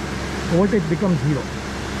voltage becomes 0.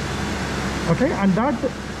 Okay, and that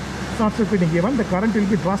short circuiting given, the current will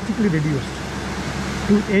be drastically reduced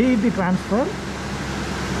to aid the transfer.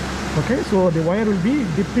 Okay, so the wire will be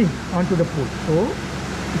dipping onto the pool. So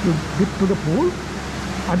it will dip to the pool,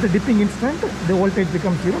 at the dipping instant, the voltage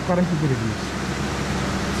becomes 0, current will be reduced.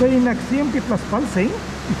 So in a CMT plus pulsing,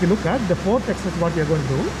 if you look at the fourth exercise, what we are going to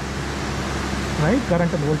do, right,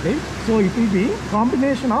 current and voltage. So it will be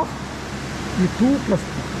combination of the 2 plus 3.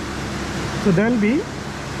 So there will be,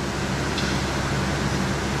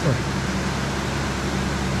 sorry.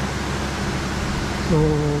 So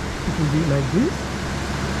it will be like this,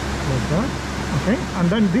 like that, okay. And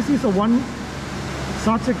then this is a one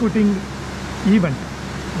short circuiting event,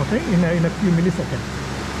 okay, in a few milliseconds.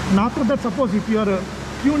 And after that, suppose if you are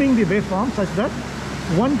tuning the waveform such that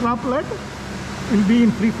one droplet will be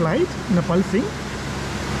in free flight in a pulsing,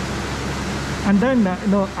 and then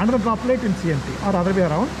another droplet in CMT or other way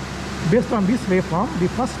around. Based on this waveform, the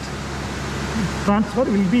first transfer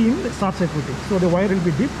will be in short circuiting. So the wire will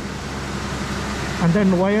be dipped, and then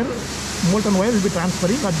molten wire will be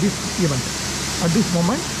transferring at this event. At this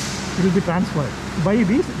moment, it will be transferred by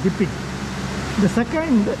this dipping. The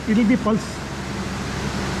second, it will be pulse.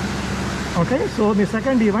 Okay, so the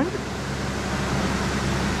second event,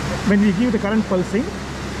 when we give the current pulsing,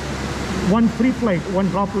 one free flight, one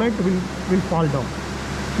droplet will fall down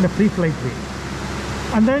in a free flight way.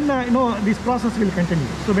 And then this process will continue.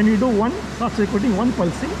 So when you do one short circuiting, one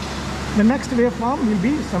pulsing, the next waveform will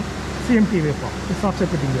be some CMT waveform, the short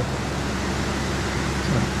circuiting waveform.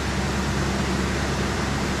 Sorry.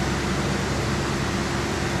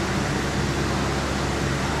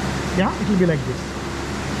 Yeah, it will be like this,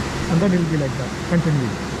 and then it will be like that,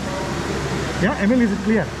 continuing. Yeah, Emil, is it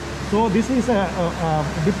clear? So this is a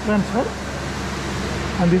dip transfer,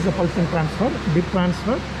 and this is a pulsing transfer, dip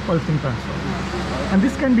transfer, pulsing transfer. And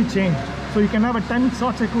this can be changed. So you can have a 10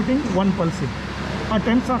 short circuiting, 1 pulsing, or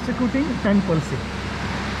 10 short circuiting, 10 pulsing.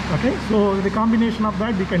 Okay, so the combination of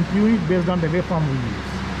that, we can tune it based on the waveform we use.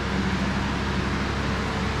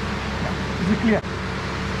 Yeah. Is it clear?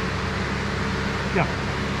 Yeah.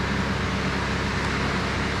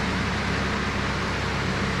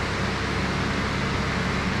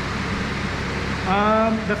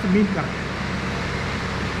 That's the mean current.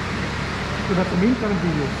 So that's the mean current we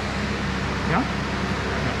use. Yeah?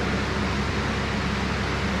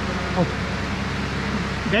 Okay.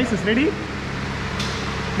 Guys, is ready?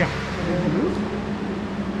 Yeah.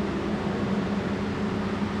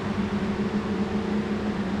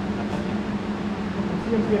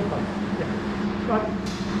 Yeah. Start.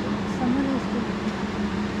 Someone is doing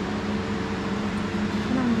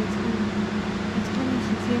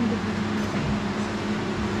explanation, CMT.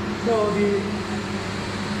 So the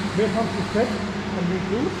waveform is set and we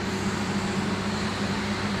do.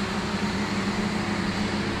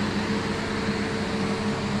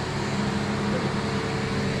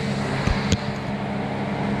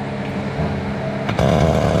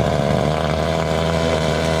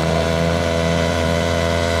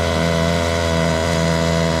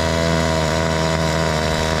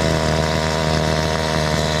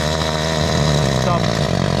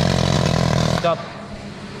 Stop.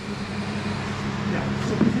 Yeah,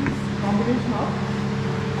 so this is combination of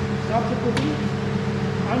short circuiting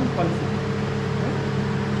and pulsing. Okay?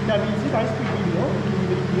 Yeah, we'll see the high-speed video. It will be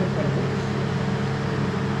very clear for you.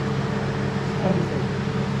 On this side.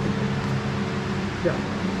 Yeah.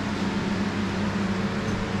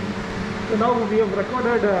 So now we have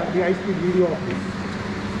recorded the high-speed video of this.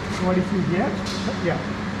 So what you see here? Yeah.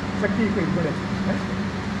 Sakti, you can go ahead.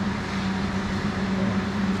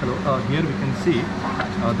 Hello, here we can see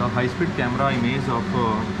the high-speed camera image of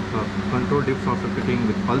control dip short circuiting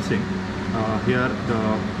with pulsing. Here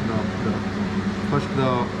first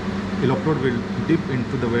the electrode will dip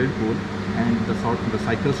into the weld pool and the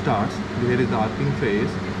cycle starts. Here is the arcing phase,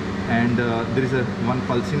 and there is one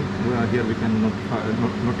pulsing here we can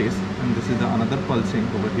notice, and this is the another pulsing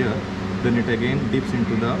over here. Then it again dips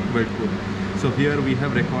into the weld pool. So here we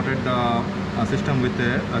have recorded the system with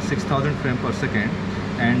a 6000 frame per second.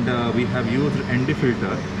 And we have used ND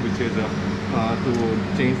filter, which is to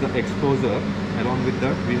change the exposure. Along with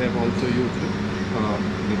that, we have also used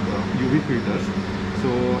UV filters.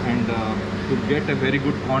 So, and to get a very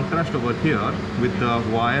good contrast over here with the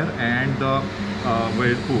wire and the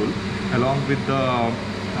weld pool, along with the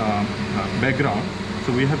background.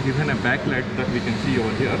 So we have given a backlight that we can see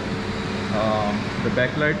over here. The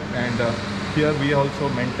backlight, and here we also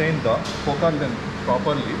maintain the focal length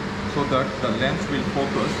properly, so that the lens will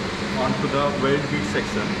focus onto the weld heat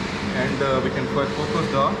section, and we can focus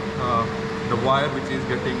the wire which is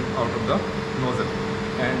getting out of the nozzle.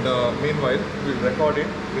 And meanwhile, we'll record it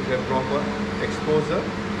with a proper exposure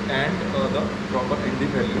and the proper ND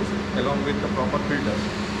values along with the proper filters.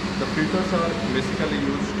 The filters are basically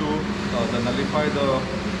used to nullify the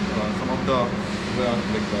some of the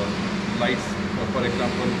lights. For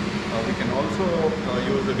example, we can also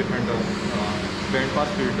use the different band pass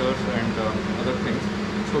filters and other things,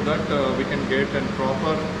 so that we can get a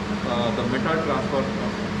proper the metal transfer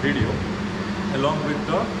video along with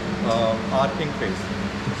the arcing phase.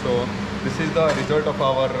 So this is the result of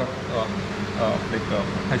our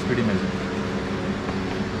high-speed imaging.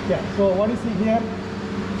 Yeah, so what you see here,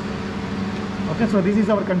 okay, so this is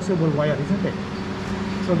our consumable wire, isn't it?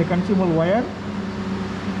 So the consumable wire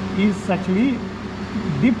is actually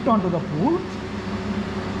dipped onto the pool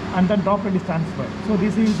and then droplet is transferred. So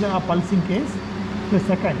this is a pulsing case, the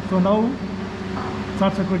second. So now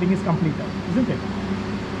short circuiting is completed, isn't it?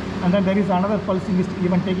 And then there is another pulsing is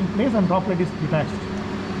even taking place and droplet is detached.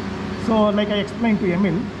 So like I explained to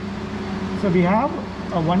Emil, so we have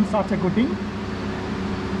one short circuiting,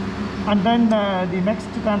 and then the next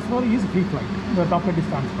transfer is free flight, the droplet is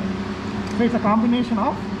transferred. So it's a combination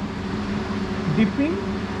of dipping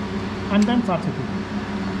and then short circuiting.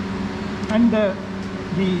 And the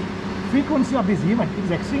frequency of this event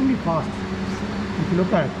is extremely fast. If you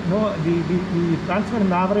look at, the transfer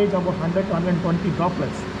in average about 100 to 120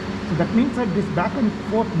 droplets. So that means that this back and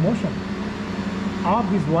forth motion of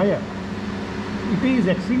this wire, it is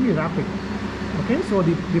extremely rapid. Okay, so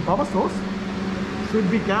the power source should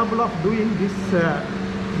be capable of doing this,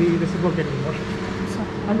 the reciprocating motion.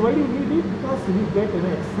 And why do you need it? Because we get an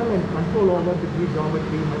excellent control over the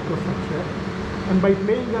geometry, microstructure, and by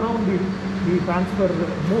playing around the transfer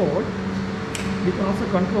mode, we can also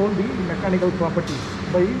control the mechanical properties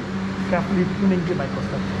by carefully tuning the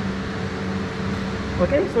microstructure.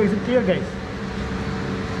 Okay, so is it clear, guys?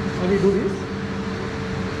 How we do this?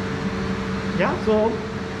 Yeah, so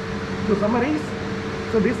to summarize,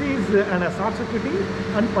 so this is a short circuiting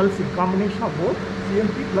and pulsing combination of both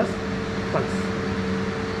CMP plus pulse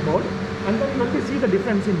mode, and then you will see the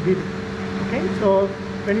difference in breathing. Okay, so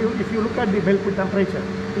if you look at the melt temperature,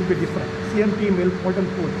 it will be different. CMP molten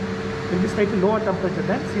pool will be slightly lower temperature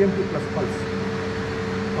than CMP plus pulse.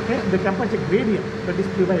 Okay, the temperature gradient that is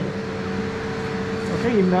prevailing.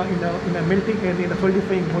 Okay, in a melting and in a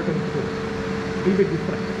solidifying molten pool will be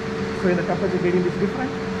different. So in the temperature gradient is different,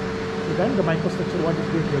 so then the microstructure what is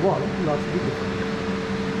going to evolve will also be different.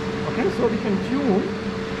 Okay, so we can tune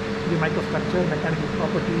the microstructure, mechanical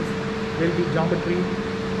properties, welding geometry,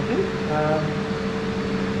 okay,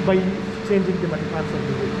 by changing the metal transfer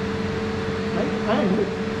behavior, right? And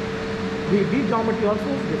the geometry also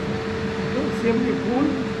is different. Okay, CMP pool,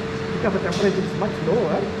 because the temperature is much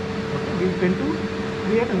lower, okay, we tend to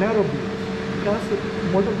create a narrow beam because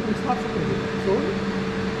molten pool is not separated. So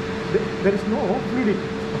there is no fluidity,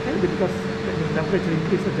 okay, because the temperature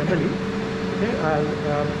increases generally. Okay,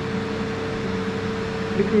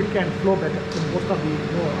 liquid can flow better in most of the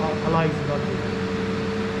alloys not there.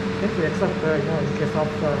 Okay, so except in case of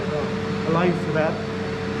alloys where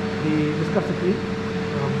the viscosity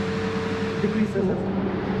decreases,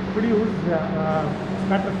 produce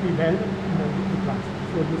spatter-free weld in the transfer.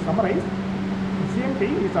 So to summarize, in CMP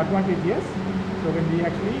is advantageous. So when we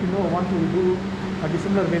actually want to do a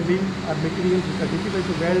dissimilar welding or materials which are difficult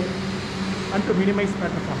to weld and to minimize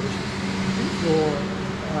spatter formation. Okay, so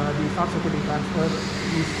the short circuiting transfer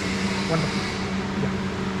is wonderful. Yeah.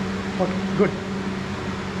 Okay, good.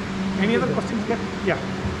 Any other questions here? Yeah.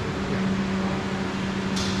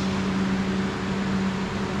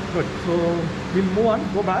 Good. So we'll move on,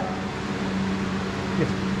 go back.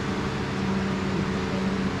 Yes.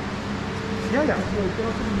 Yeah. So you can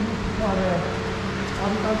also use for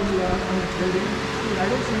orbital welding. I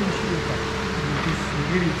don't see any issue with that. It is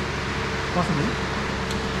really possible.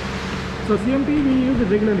 So CMP we use it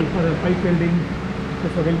regularly for pipe welding,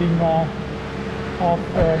 for welding of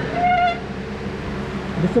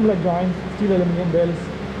dissimilar joints, steel aluminum welds,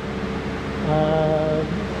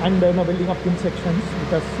 and welding of thin sections,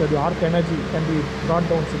 because the arc energy can be brought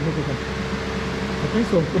down significantly. Okay,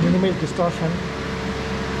 so to minimize distortion,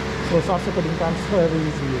 so short circuiting transfer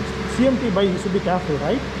is used. CMP, by you should be careful,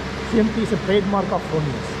 right? CMP is a trademark of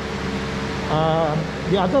Fronius.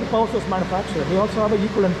 The other power source manufacturer, they also have an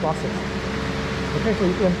equivalent process. Okay, so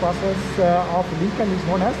equivalent process of Lincoln is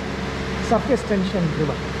known as surface tension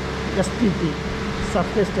driven, STT,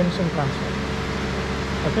 surface tension transfer.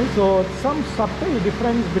 Okay, so some subtle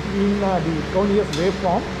difference between the Fronius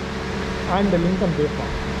waveform and the Lincoln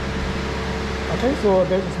waveform. Okay, so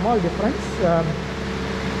there is a small difference.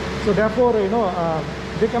 So therefore,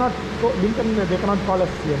 they cannot Lincoln, they cannot call us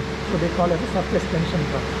CMP, so they call it a surface tension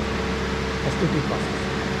transfer, STT process.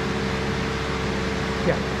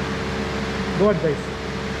 Yeah. Go ahead, guys.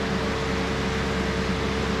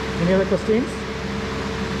 Any other questions?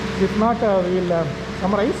 If not, we will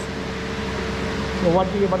summarize. So what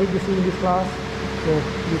did we see in this class? So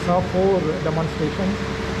we saw 4 demonstrations.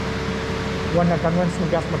 One, a conventional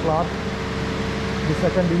gas McLeod. The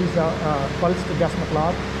second is pulsed gas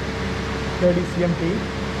McLeod. Third is CMT.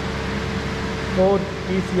 Fourth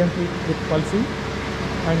is CMT with pulsing.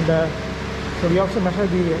 And so we also measure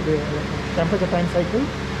the temperature time cycle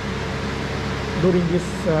during this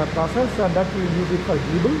process, and that we use it for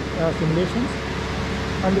Global simulations.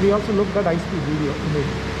 And we also looked at high-speed video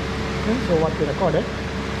imaging. Okay, so what we recorded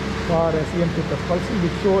for CMT plus pulsing, we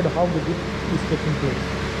showed how the dip is taking place.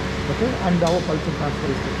 Okay, and how pulsing transfer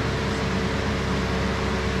is taking place.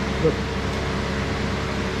 Good.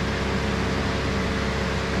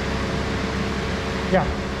 Yeah,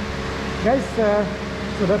 guys,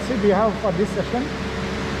 so that's it we have for this session.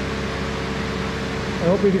 I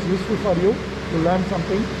hope it is useful for you to learn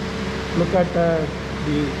something, look at the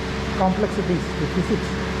complexities, the physics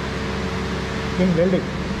in welding.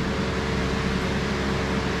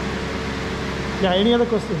 Yeah, any other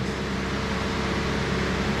questions?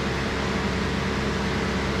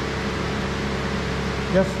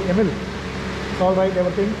 Yes, Emil, it's all right,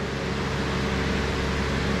 everything?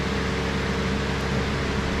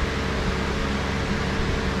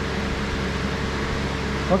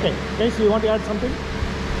 Okay, guys, you want to add something?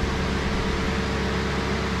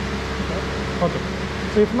 Okay,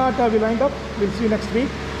 so if not, we lined up. We'll see you next week.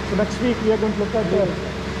 So next week we are going to look at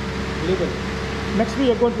next week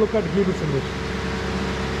we are going to look at Global simulation.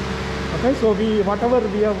 Okay, so whatever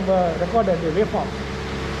we have recorded, the waveform,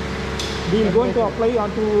 we are going to apply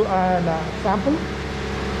onto a sample,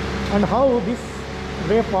 and how this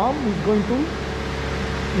waveform is going to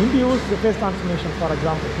induce the phase transformation, for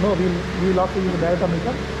example. No, we will also use a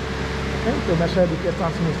diatometer, okay, to measure the phase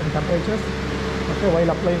transformation temperatures, okay, while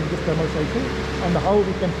applying this thermal cycle, and how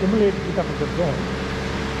we can simulate heat affected zone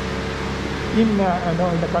in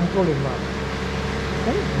the controlled environment.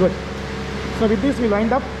 Okay, good. So with this we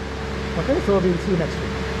lined up. Okay, so we'll see you next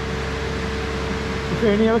week. If you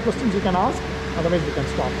have any other questions, you can ask. Otherwise, we can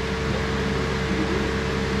stop.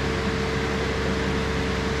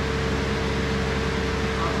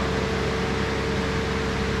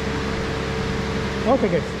 Okay,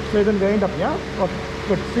 guys. So then we end up, yeah? Okay,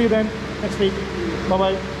 good. See you then next week.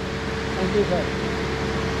 Bye-bye. Thank you, sir.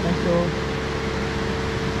 Thank you.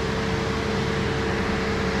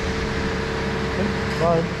 Okay,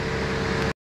 bye.